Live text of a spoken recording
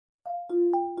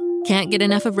Can't get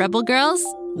enough of Rebel Girls?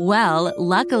 Well,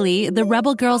 luckily, the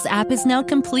Rebel Girls app is now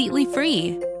completely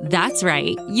free. That's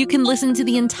right. You can listen to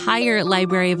the entire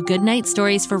library of goodnight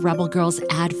stories for Rebel Girls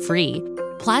ad-free.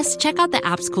 Plus, check out the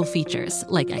app's cool features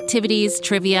like activities,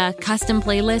 trivia, custom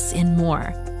playlists, and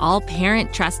more. All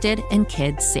parent-trusted and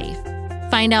kids-safe.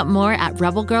 Find out more at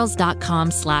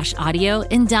rebelgirls.com/audio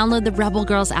and download the Rebel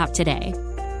Girls app today.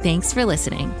 Thanks for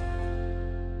listening.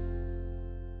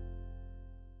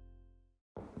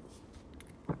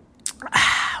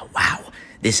 Wow,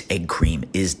 this egg cream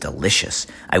is delicious.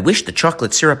 I wish the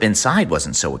chocolate syrup inside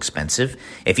wasn't so expensive.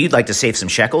 If you'd like to save some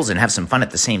shekels and have some fun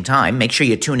at the same time, make sure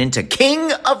you tune into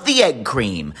King of the Egg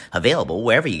Cream, available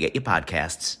wherever you get your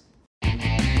podcasts.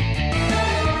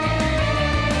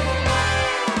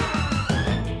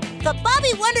 The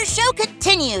Bobby Wonder Show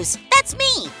continues. That's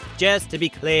me. Just to be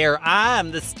clear,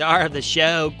 I'm the star of the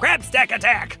show, Grabstack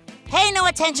Attack. Pay no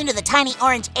attention to the tiny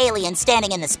orange alien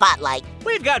standing in the spotlight.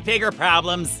 We've got bigger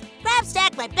problems.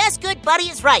 Grabstack, my best good buddy,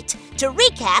 is right. To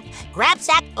recap,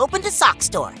 Grabstack opened a sock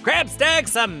store.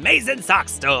 Grabstack's amazing sock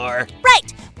store.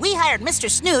 Right. We hired Mr.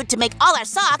 Snood to make all our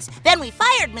socks, then we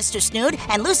fired Mr. Snood,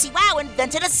 and Lucy Wow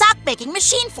invented a sock-making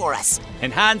machine for us.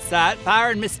 In hindsight,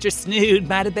 firing Mr. Snood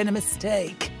might have been a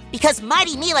mistake. Because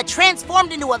Mighty Mila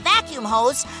transformed into a vacuum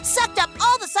hose, sucked up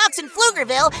all the socks in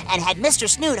Pflugerville, and had Mr.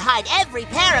 Snood hide every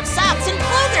pair of socks in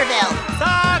Pflugerville.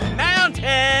 Sock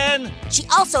Mountain! She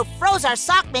also froze our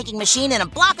sock-making machine in a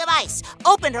block of ice,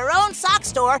 opened her own sock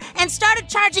store, and started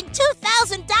charging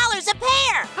 $2,000 a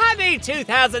pair. I need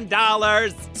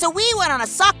 $2,000. So we went on a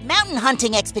sock mountain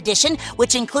hunting expedition,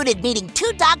 which included meeting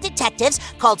 2 dog detectives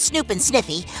called Snoop and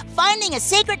Sniffy, finding a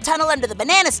secret tunnel under the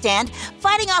banana stand,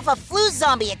 fighting off a flu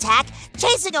zombie attack,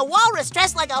 chasing a walrus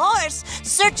dressed like a horse,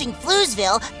 searching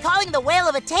Pflugerville, calling the whale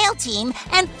of a tail team,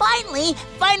 and finally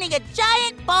finding a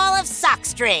giant ball of sock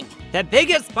string. The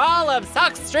biggest ball of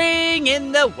sock string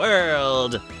in the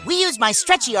world. We used my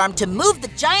stretchy arm to move the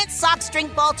giant sock string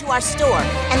ball to our store,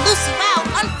 and Lucy Wow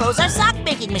unfroze our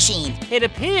sock-making machine. It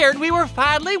appeared we were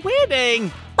finally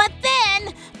winning. But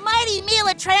then, Mighty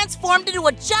Mila transformed into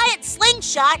a giant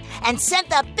slingshot and sent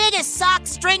the biggest sock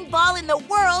string ball in the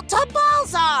world to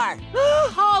Balzar.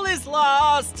 All is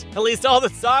lost. At least all the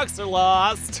socks are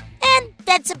lost. And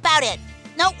that's about it.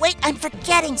 No, wait, I'm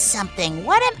forgetting something.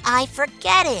 What am I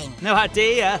forgetting? No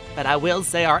idea, but I will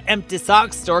say our empty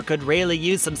sock store could really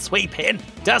use some sweeping.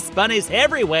 Dust bunnies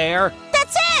everywhere.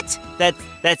 That's it!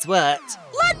 That's what?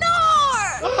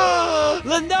 Lenore!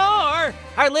 Lenore!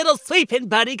 Our little sweeping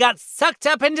buddy got sucked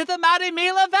up into the Mighty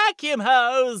Mila vacuum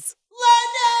hose. Lenore!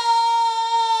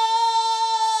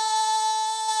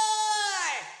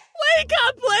 We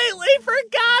completely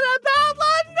forgot about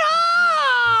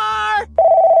Lenore!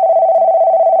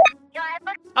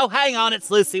 Oh, hang on,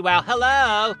 it's Lucy Wow.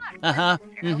 Hello. Uh-huh.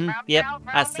 Yep,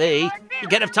 I see. You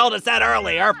could have told us that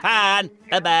earlier. Fine.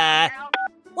 Bye-bye.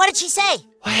 What did she say?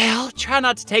 Well, try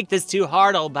not to take this too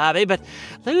hard, old Bobby, but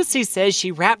Lucy says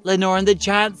she wrapped Lenore in the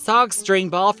giant sock string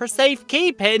ball for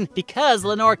safekeeping because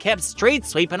Lenore kept street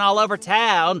sweeping all over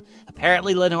town.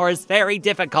 Apparently, Lenore is very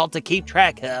difficult to keep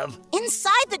track of.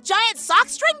 Inside the giant sock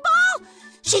string ball?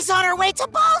 She's on her way to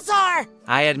Balzar!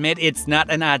 I admit it's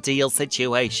not an ideal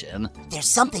situation. There's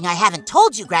something I haven't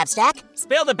told you, Grabstack.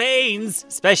 Spill the beans,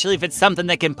 especially if it's something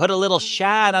that can put a little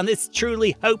shine on this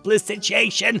truly hopeless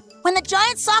situation. When the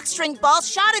giant sock string ball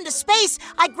shot into space,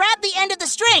 I grabbed the end of the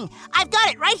string. I've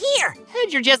got it right here.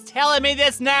 And you're just telling me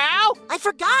this now? I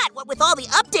forgot, what with all the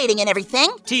updating and everything.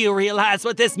 Do you realize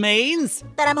what this means?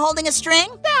 That I'm holding a string?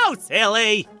 No,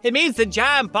 silly. It means the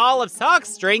giant ball of sock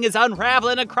string is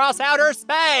unraveling across outer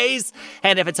space.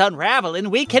 And if it's unraveling,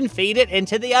 we can feed it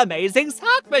into the amazing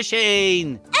sock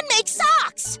machine. And make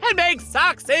socks! And make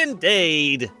socks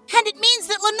indeed. And it means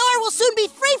that Lenore will soon be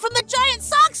free from the giant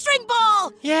sock string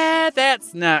ball! Yeah,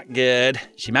 that's not good.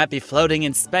 She might be floating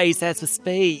in space as we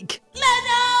speak. Lenore!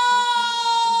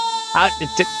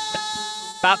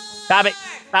 Bobby.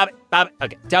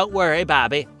 Okay, don't worry,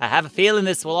 Bobby. I have a feeling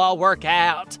this will all work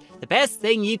out. The best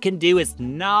thing you can do is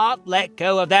not let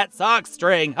go of that sock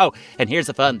string. Oh, and here's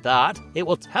a fun thought. It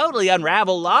will totally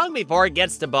unravel long before it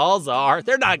gets to Balzar.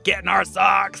 They're not getting our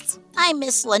socks. I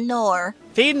miss Lenore.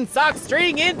 Feeding sock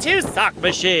string into sock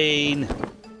machine.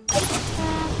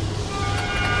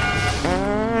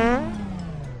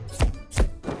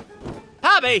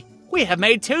 Bobby, we have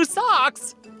made 2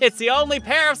 socks. It's the only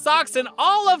pair of socks in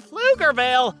all of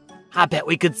Pflugerville. I bet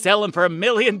we could sell them for $1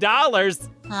 million.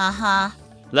 Uh-huh.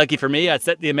 Lucky for me, I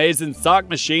set the amazing sock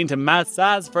machine to my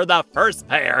size for the first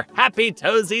pair. Happy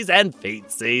toesies and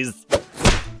feetsies.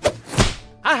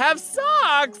 I have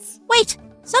socks! Wait,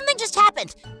 Something just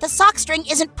happened. The sock string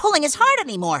isn't pulling as hard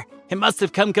anymore. It must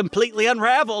have come completely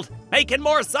unraveled, making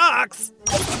more socks.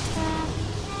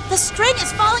 The string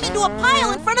is falling into a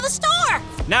pile in front of the store.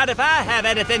 Not if I have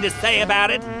anything to say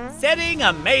about it. Setting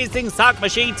Amazing Sock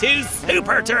Machine to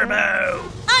Super Turbo.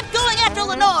 I'm going after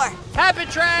Lenore. Happy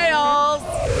trails!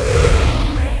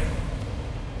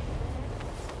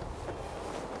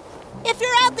 If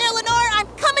you're out there, Lenore, I'm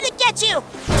coming to get you.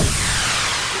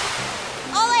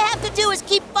 All I have to do is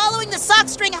keep following the sock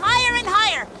string higher and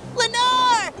higher.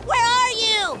 Lenore, where are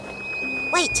you?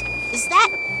 Wait, is that?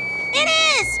 It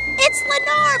is! It's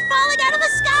Lenore falling out of the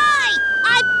sky!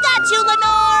 I've got you,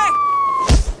 Lenore!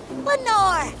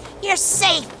 Lenore, you're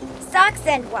safe. Socks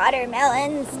and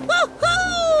watermelons.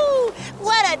 Woohoo!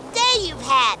 What a day you've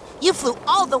had! You flew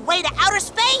all the way to outer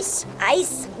space! I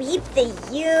sweep the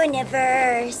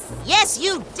universe. Yes,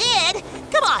 you did!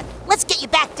 Come on, let's get you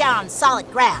back down on solid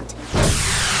ground.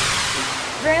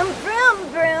 Vroom, vroom,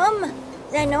 vroom.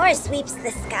 Lenore sweeps the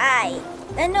sky.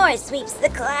 Lenore sweeps the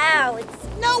clouds.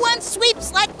 No one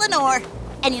sweeps like Lenore.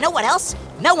 And you know what else?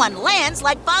 No one lands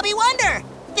like Bobby Wonder.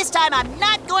 This time I'm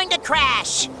not going to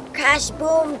crash. Crash,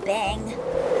 boom, bang.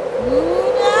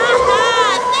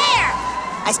 Aha! There!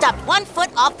 I stopped 1 foot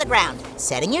off the ground.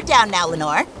 Setting you down now,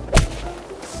 Lenore.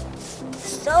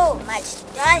 So much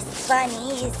dust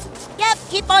bunnies. Yep,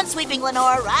 keep on sweeping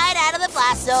Lenore right out of the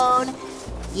blast zone.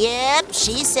 Yep,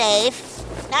 she's safe.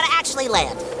 Now to actually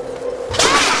land.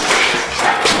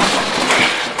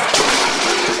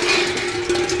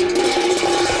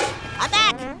 I'm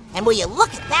back, and will you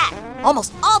look at that?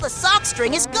 Almost all the sock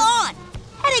string is gone.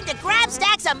 Heading to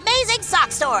Grabstack's amazing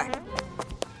sock store.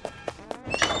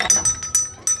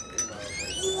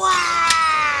 Wow!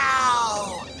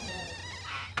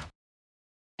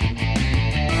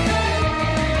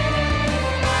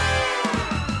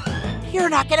 You're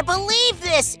not gonna believe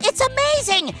this! It's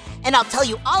amazing! And I'll tell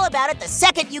you all about it the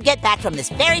second you get back from this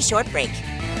very short break.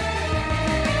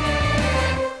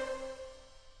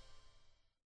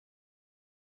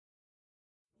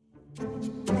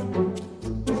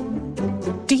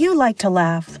 Do you like to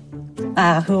laugh?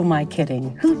 Who am I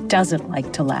kidding? Who doesn't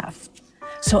like to laugh?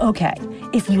 So, okay,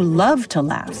 if you love to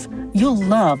laugh, you'll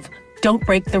love Don't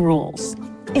Break the Rules.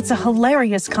 It's a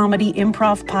hilarious comedy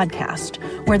improv podcast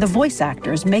where the voice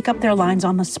actors make up their lines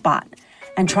on the spot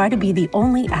and try to be the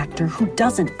only actor who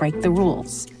doesn't break the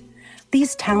rules.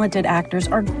 These talented actors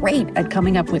are great at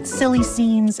coming up with silly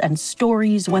scenes and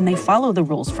stories when they follow the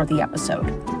rules for the episode.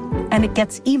 And it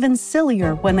gets even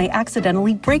sillier when they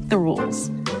accidentally break the rules.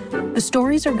 The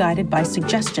stories are guided by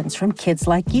suggestions from kids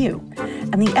like you,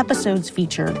 and the episodes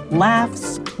feature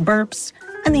laughs, burps,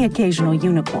 and the occasional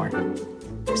unicorn.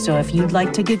 So if you'd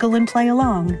like to giggle and play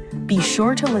along, be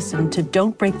sure to listen to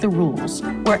Don't Break the Rules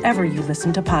wherever you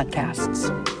listen to podcasts.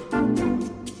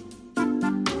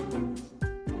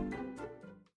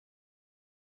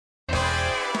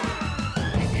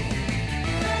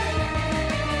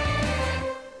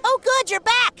 Oh, good, you're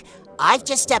back! I've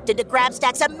just stepped into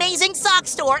Grabstack's amazing sock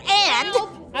store and...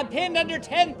 Help! I'm pinned under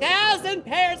 10,000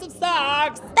 pairs of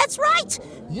socks! That's right!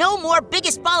 No more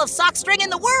biggest ball of sock string in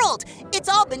the world! It's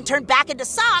all been turned back into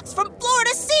socks from floor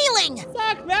to ceiling!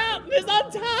 Sock Mountain is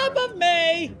on top of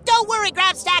me! Don't worry,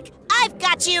 Grabstack! I've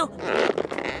got you!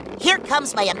 Here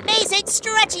comes my amazing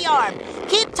stretchy arm!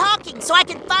 Keep talking so I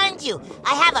can find you!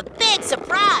 I have a big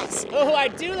surprise! Oh, I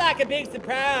do like a big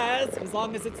surprise. As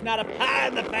long as it's not a pie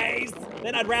in the face,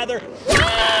 then I'd rather...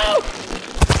 Whoa!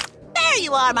 There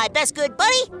you are, my best good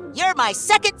buddy! You're my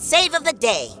second save of the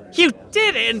day! You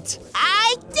didn't!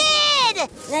 I did!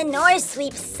 Lenore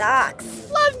sweeps socks.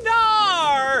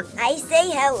 Lenore! I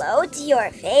say hello to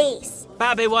your face.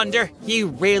 Bobby Wonder, you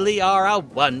really are a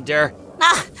wonder.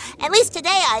 At least today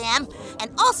I am.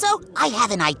 And also, I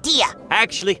have an idea.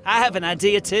 Actually, I have an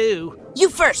idea too. You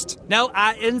first. No,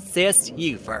 I insist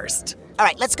you first. All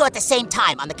right, let's go at the same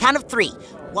time on the count of 3.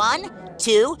 1,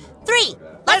 2, 3.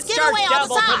 Let's give charge away all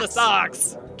double the socks. for the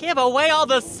socks. Give away all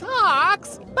the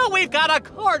socks? But we've got a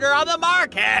quarter on the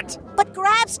market. But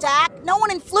Grabstack, no one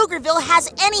in Pflugerville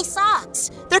has any socks.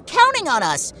 They're counting on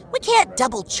us. We can't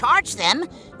double charge them.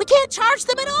 We can't charge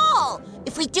them at all.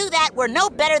 If we do that, we're no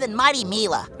better than Mighty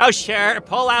Mila. Oh, sure.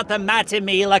 Pull out the Mighty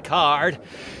Mila card.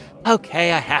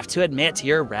 Okay, I have to admit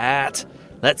you're right.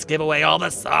 Let's give away all the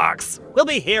socks. We'll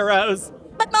be heroes.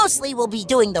 But mostly we'll be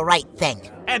doing the right thing.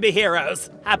 And be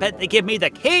heroes. I bet they give me the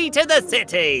key to the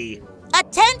city.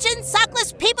 Attention,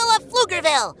 sockless people of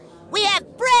Pflugerville! We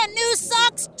have brand new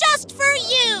socks just for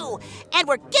you! And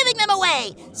we're giving them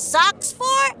away! Socks for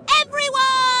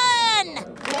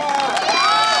everyone!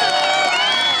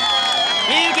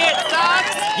 You get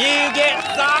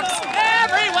socks,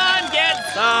 everyone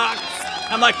gets socks!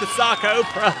 sound like the sock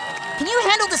opera. Can you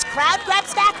handle this crowd,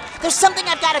 Grabstack? There's something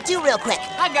I've got to do real quick.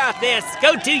 I got this.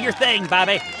 Go do your thing,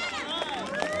 Bobby.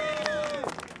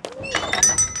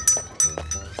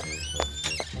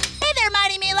 Hey there,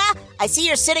 Mighty Mila. I see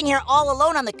you're sitting here all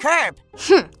alone on the curb.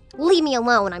 Leave me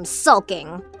alone, I'm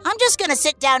sulking. I'm just gonna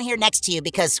sit down here next to you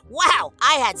because, wow,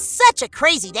 I had such a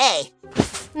crazy day.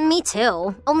 Me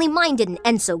too, only mine didn't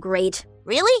end so great.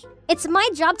 Really? It's my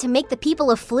job to make the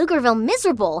people of Pflugerville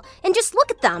miserable, and just look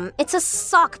at them, it's a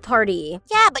sock party.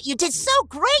 Yeah, but you did so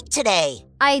great today.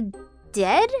 I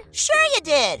did? Sure you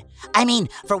did. I mean,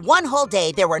 for one whole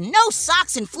day, there were no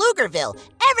socks in Pflugerville.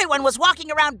 Everyone was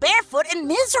walking around barefoot and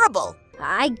miserable.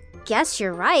 I guess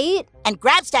you're right. And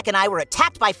Grabstack and I were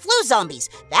attacked by flu zombies.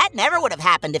 That never would have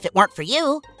happened if it weren't for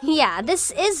you. Yeah,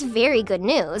 this is very good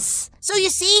news. So you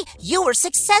see, you were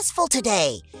successful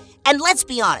today. And let's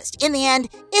be honest, in the end,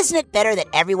 isn't it better that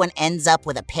everyone ends up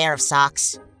with a pair of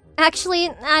socks?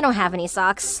 Actually, I don't have any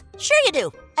socks. Sure you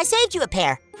do. I saved you a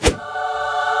pair.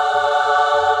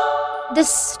 The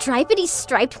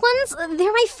striped ones?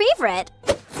 They're my favorite.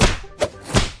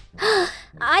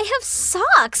 I have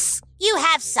socks. You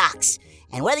have socks.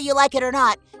 And whether you like it or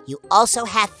not, you also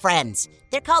have friends.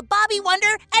 They're called Bobby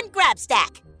Wonder and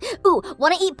Grabstack. Ooh,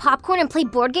 wanna eat popcorn and play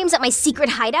board games at my secret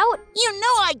hideout? You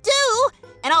know I do!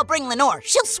 And I'll bring Lenore.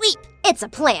 She'll sweep. It's a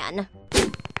plan.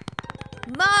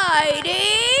 Mighty Mila!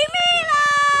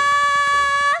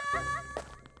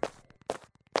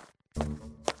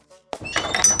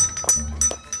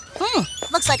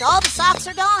 Looks like all the socks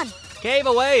are gone. Gave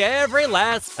away every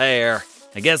last pair.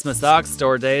 I guess my sock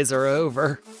store days are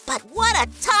over. But what a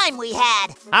time we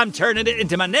had! I'm turning it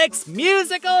into my next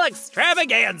musical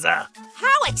extravaganza.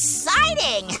 How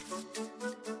exciting!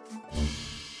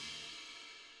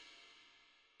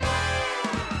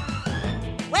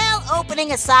 Well,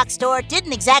 opening a sock store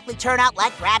didn't exactly turn out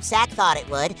like Grabstack thought it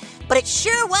would, but it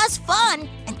sure was fun.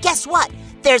 And guess what?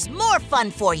 There's more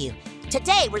fun for you.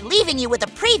 Today, we're leaving you with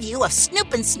a preview of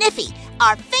Snoop and Sniffy,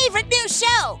 our favorite new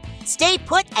show. Stay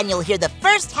put and you'll hear the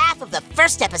first half of the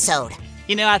first episode.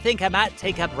 You know, I think I might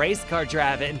take up race car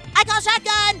driving. I call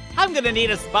shotgun! I'm gonna need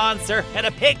a sponsor and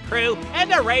a pit crew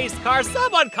and a race car.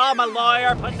 Someone call my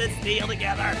lawyer, put this deal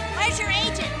together. Where's your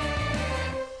agent?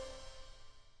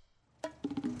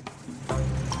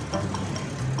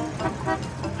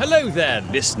 Hello there,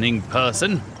 listening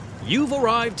person. You've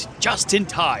arrived just in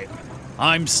time.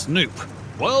 I'm Snoop,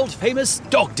 world-famous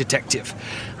dog detective.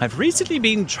 I've recently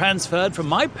been transferred from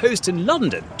my post in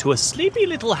London to a sleepy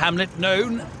little hamlet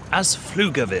known as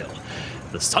Pflugerville.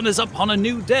 The sun is up on a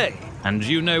new day, and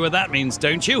you know what that means,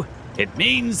 don't you? It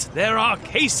means there are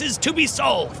cases to be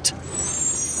solved.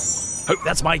 Hope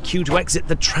that's my cue to exit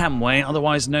the tramway,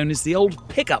 otherwise known as the old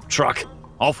pickup truck.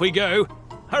 Off we go.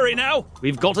 Hurry now,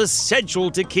 we've got a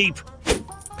schedule to keep.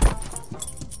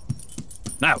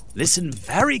 Now, listen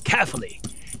very carefully.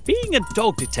 Being a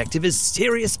dog detective is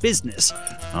serious business.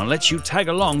 I'll let you tag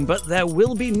along, but there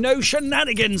will be no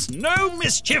shenanigans, no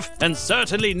mischief, and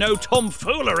certainly no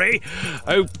tomfoolery.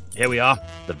 Oh, here we are,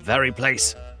 the very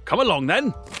place. Come along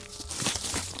then.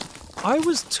 I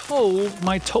was told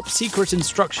my top secret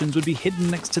instructions would be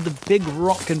hidden next to the big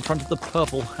rock in front of the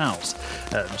purple house.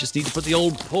 Just need to put the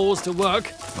old paws to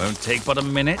work. Won't take but a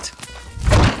minute.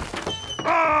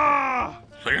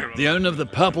 The owner of the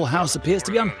purple house appears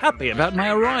to be unhappy about my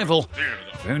arrival.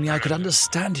 If only I could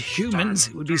understand humans,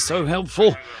 it would be so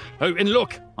helpful. Oh, and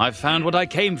look, I've found what I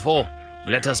came for.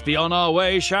 Let us be on our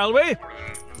way, shall we?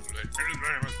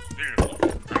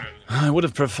 I would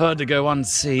have preferred to go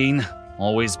unseen.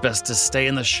 Always best to stay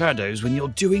in the shadows when you're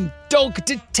doing dog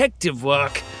detective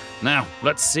work. Now,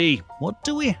 let's see. What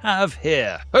do we have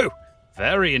here? Oh,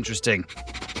 very interesting.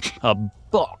 A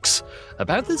box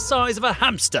about the size of a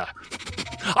hamster.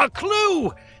 A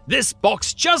clue! This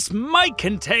box just might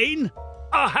contain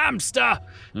a hamster.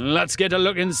 Let's get a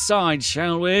look inside,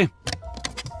 shall we?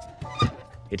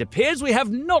 It appears we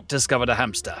have not discovered a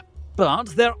hamster,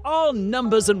 but there are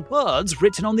numbers and words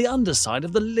written on the underside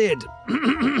of the lid.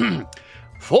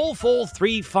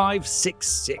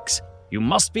 443566. You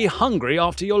must be hungry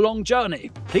after your long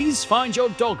journey. Please find your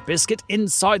dog biscuit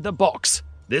inside the box.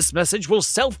 This message will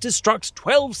self-destruct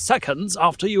 12 seconds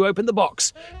after you open the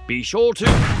box. Be sure to...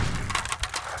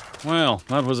 Well,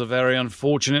 that was a very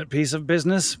unfortunate piece of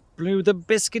business. Blew the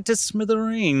biscuit to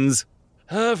smithereens.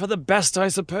 For the best, I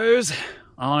suppose.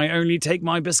 I only take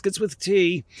my biscuits with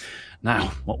tea.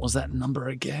 Now, what was that number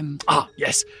again? Ah,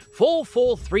 yes,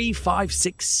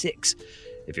 443566.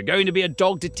 If you're going to be a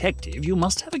dog detective, you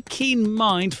must have a keen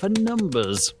mind for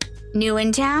numbers. New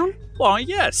in town? Why,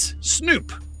 yes,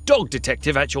 Snoop. Dog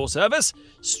detective at your service,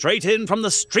 straight in from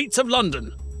the streets of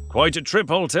London. Quite a trip,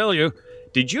 I'll tell you.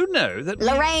 Did you know that...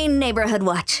 Lorraine Neighborhood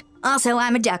Watch. Also,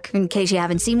 I'm a duck, in case you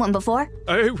haven't seen one before.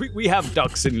 Oh, we have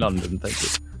ducks in London, thank you.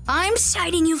 I'm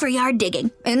citing you for yard digging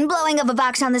and blowing up a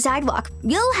box on the sidewalk.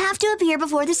 You'll have to appear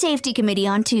before the safety committee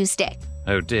on Tuesday.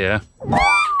 Oh, dear.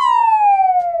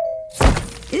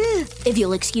 If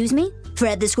you'll excuse me,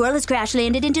 Fred the squirrel has crash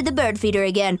landed into the bird feeder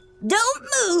again. Don't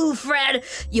move, Fred!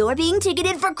 You're being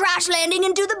ticketed for crash landing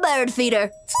into the bird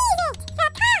feeder.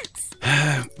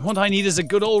 What I need is a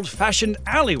good old-fashioned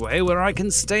alleyway where I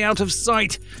can stay out of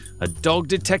sight. A dog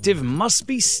detective must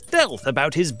be stealth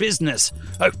about his business.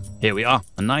 Oh, here we are,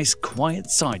 a nice quiet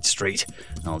side street.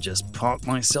 I'll just park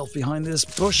myself behind this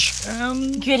bush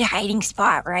and... Good hiding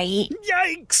spot, right?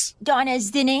 Yikes!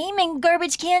 Donna's the name and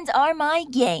garbage cans are my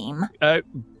game.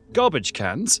 Garbage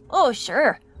cans? Oh,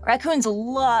 sure. Raccoons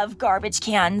love garbage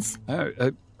cans.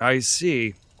 Oh, I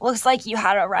see. Looks like you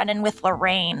had a run-in with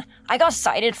Lorraine. I got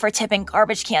cited for tipping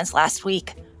garbage cans last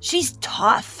week. She's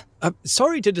tough.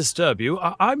 Sorry to disturb you.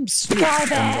 I'm Snoop.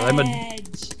 Garbage! And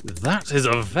That is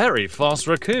a very fast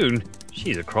raccoon.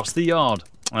 She's across the yard.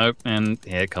 Oh, and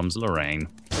here comes Lorraine.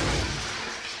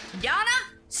 Donna,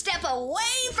 step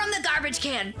away from the garbage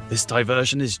can. This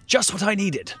diversion is just what I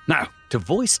needed. Now, to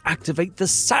voice activate the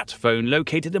sat phone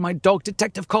located in my dog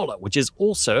detective collar, which is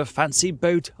also a fancy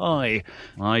bow tie.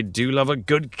 I do love a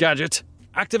good gadget.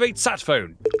 Activate sat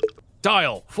phone.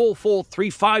 Dial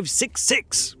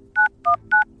 443566.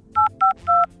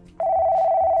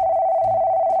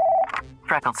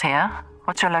 Freckles here.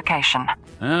 What's your location?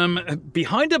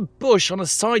 Behind a bush on a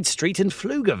side street in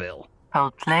Pflugerville.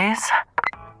 Hold, please.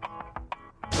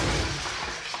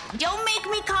 Don't make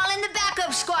me call in the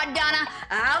backup squad, Donna.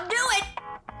 I'll do it.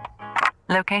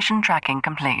 Location tracking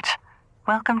complete.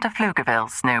 Welcome to Pflugerville,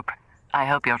 Snoop. I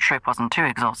hope your trip wasn't too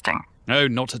exhausting. No,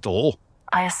 not at all.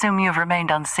 I assume you've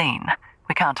remained unseen.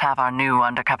 We can't have our new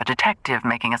undercover detective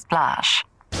making a splash.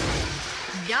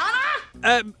 Donna?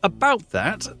 About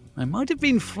that, I might have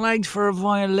been flagged for a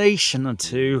violation or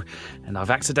two, and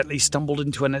I've accidentally stumbled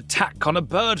into an attack on a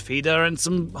bird feeder and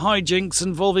some hijinks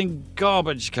involving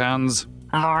garbage cans.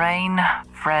 Lorraine,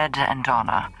 Fred, and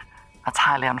Donna. That's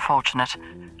highly unfortunate.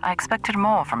 I expected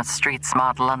more from a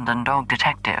street-smart London dog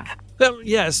detective. Well,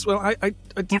 yes, I...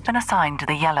 You've been assigned to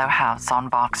the Yellow House on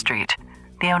Bark Street.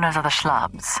 The owners are the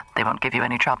Schlubs. They won't give you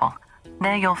any trouble.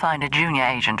 There you'll find a junior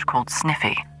agent called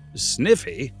Sniffy.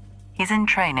 Sniffy? He's in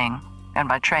training, and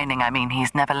by training I mean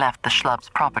he's never left the Schlubs'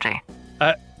 property.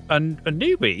 A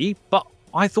newbie? But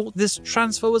I thought this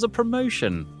transfer was a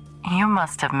promotion. You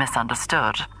must have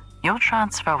misunderstood. Your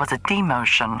transfer was a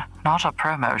demotion, not a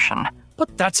promotion.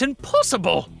 But that's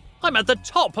impossible! I'm at the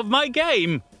top of my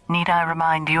game! Need I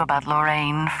remind you about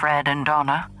Lorraine, Fred, and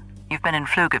Donna? You've been in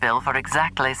Pflugerville for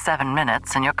exactly 7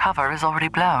 minutes, and your cover is already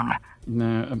blown.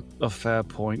 No, a fair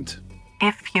point.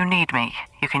 If you need me,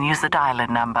 you can use the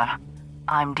dial-in number.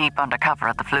 I'm deep undercover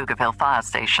at the Pflugerville fire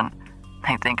station.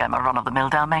 They think I'm a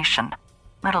run-of-the-mill Dalmatian.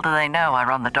 Little do they know I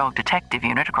run the dog detective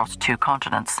unit across 2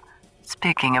 continents.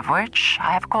 Speaking of which,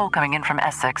 I have a call coming in from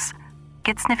Essex.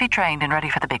 Get Sniffy trained and ready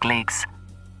for the big leagues.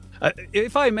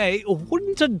 If I may,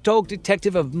 wouldn't a dog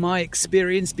detective of my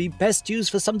experience be best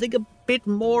used for something a bit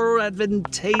more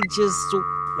advantageous?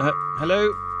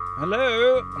 Hello?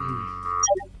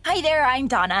 Hi there, I'm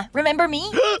Donna. Remember me?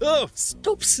 Oh,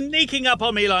 stop sneaking up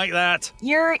on me like that.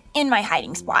 You're in my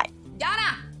hiding spot.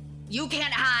 Donna, you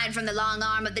can't hide from the long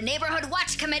arm of the Neighborhood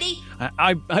Watch Committee.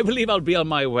 I believe I'll be on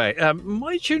my way.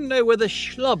 Might you know where the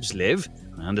Schlubs live?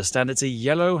 I understand it's a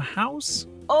yellow house?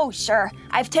 Oh, sure.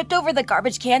 I've tipped over the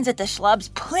garbage cans at the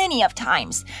Schlubs plenty of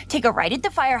times. Take a right at the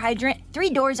fire hydrant, 3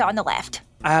 doors on the left.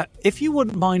 If you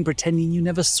wouldn't mind pretending you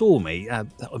never saw me,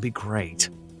 that would be great.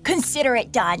 Consider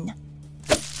it done.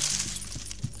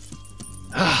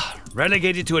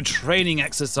 Relegated to a training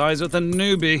exercise with a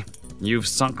newbie. You've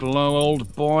sunk low,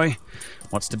 old boy.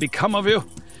 What's to become of you?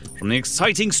 From the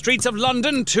exciting streets of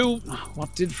London to,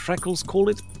 what did Freckles call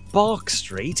it? Bark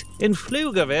Street in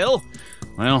Pflugerville?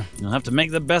 Well, you'll have to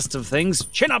make the best of things.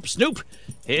 Chin up, Snoop.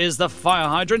 Here's the fire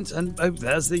hydrant, and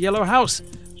there's the yellow house.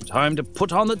 Time to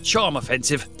put on the charm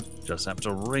offensive. Just have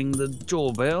to ring the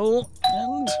doorbell,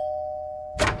 and...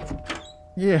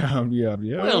 Yeah.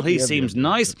 Well, he seems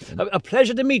nice. A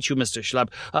pleasure to meet you, Mr. Schlub.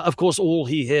 Of course, all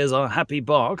he hears are happy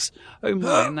barks. Oh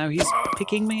my, now he's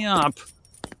picking me up.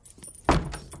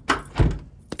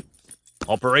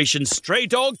 Operation Stray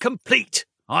Dog complete.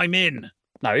 I'm in.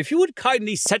 Now, if you would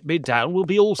kindly set me down, we'll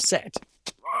be all set.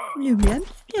 Giving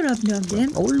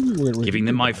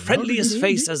them my friendliest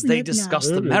face as they discuss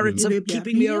the merits of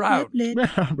keeping me around.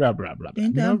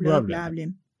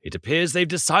 It appears they've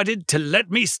decided to let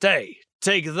me stay.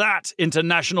 Take that,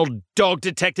 International Dog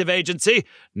Detective Agency.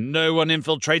 No one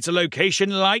infiltrates a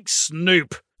location like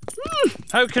Snoop.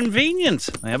 How convenient.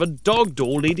 I have a dog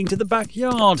door leading to the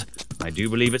backyard. I do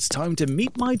believe it's time to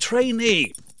meet my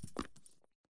trainee.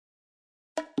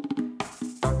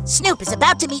 Snoop is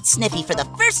about to meet Sniffy for the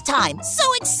first time. So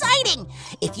exciting!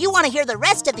 If you want to hear the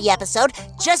rest of the episode,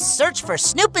 just search for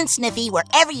Snoop and Sniffy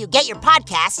wherever you get your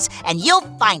podcasts, and you'll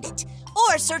find it.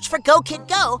 Or search for Go Kid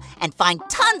Go and find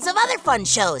tons of other fun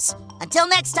shows. Until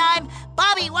next time,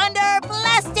 Bobby Wonder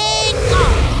blasting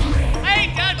off!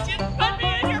 Hey, don't you put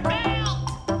me in your belt!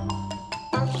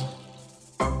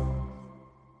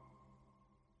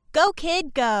 Go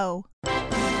Kid Go!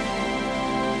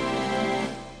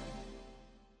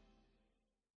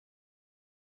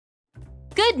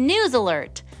 Good news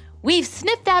alert! We've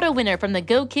sniffed out a winner from the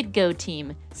Go Kid Go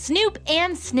team, Snoop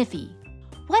and Sniffy.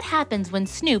 What happens when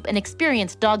Snoop, an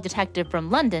experienced dog detective from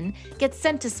London, gets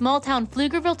sent to small-town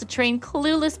Pflugerville to train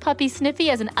clueless puppy Sniffy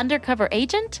as an undercover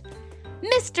agent?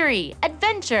 Mystery,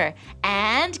 adventure,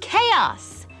 and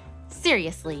chaos!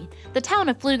 Seriously, the town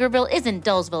of Pflugerville isn't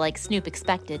Dullsville like Snoop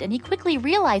expected, and he quickly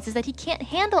realizes that he can't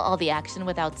handle all the action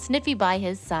without Sniffy by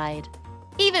his side.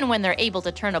 Even when they're able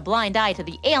to turn a blind eye to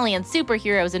the alien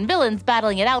superheroes and villains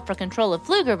battling it out for control of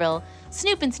Pflugerville,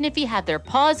 Snoop and Sniffy have their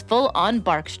paws full on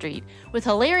Bark Street, with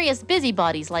hilarious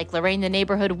busybodies like Lorraine the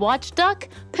neighborhood watchduck,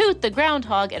 Poot the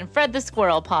groundhog, and Fred the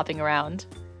squirrel popping around.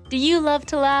 Do you love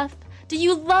to laugh? Do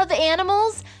you love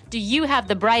animals? Do you have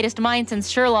the brightest mind since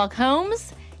Sherlock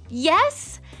Holmes?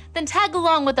 Yes? Then tag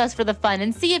along with us for the fun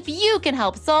and see if you can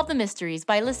help solve the mysteries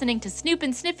by listening to Snoop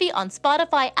and Sniffy on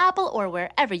Spotify, Apple, or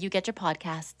wherever you get your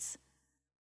podcasts.